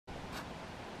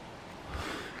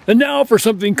And now for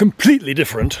something completely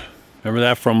different. Remember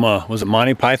that from, was it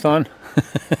Monty Python?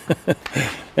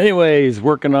 Anyways,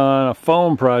 working on a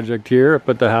foam project here up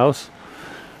at the house.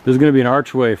 There's going to be an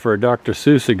archway for a Dr.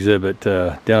 Seuss exhibit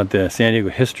down at the San Diego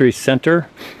History Center.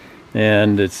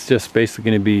 And it's just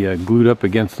basically going to be glued up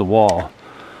against the wall.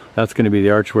 That's going to be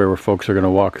the archway where folks are going to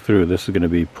walk through. This is going to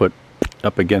be put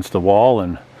up against the wall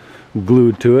and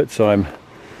glued to it. So I'm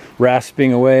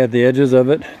rasping away at the edges of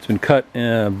it. It's been cut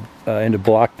into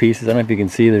block pieces. I don't know if you can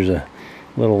see, there's a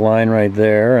little line right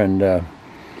there. And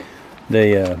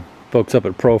they folks up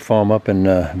at Pro Foam up in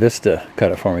Vista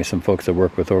cut it for me, some folks I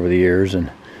worked with over the years.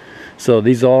 And so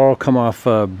these all come off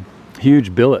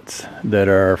huge billets that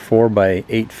are 4 by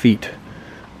 8 feet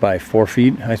by 4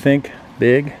 feet, I think,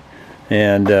 big.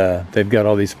 And they've got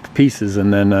all these pieces,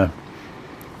 and then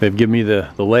they've given me the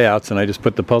layouts, and I just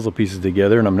put the puzzle pieces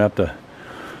together, and I'm gonna have to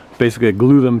basically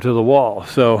glue them to the wall.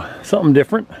 So something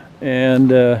different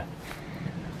and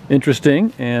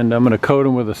interesting, and I'm gonna coat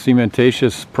them with a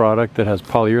cementatious product that has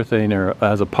polyurethane, or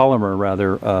has a polymer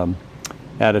rather,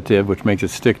 additive, which makes it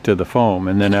stick to the foam.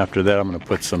 And then after that, I'm gonna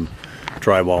put some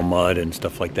drywall mud and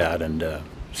stuff like that, and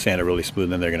sand it really smooth,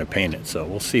 and then they're gonna paint it. So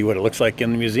we'll see what it looks like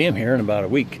in the museum here in about a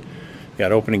week.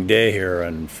 Got opening day here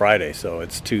on Friday, so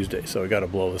it's Tuesday, so we got to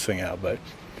blow this thing out. But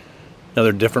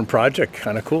another different project,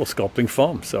 kind of cool, sculpting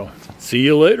foam. So see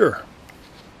you later.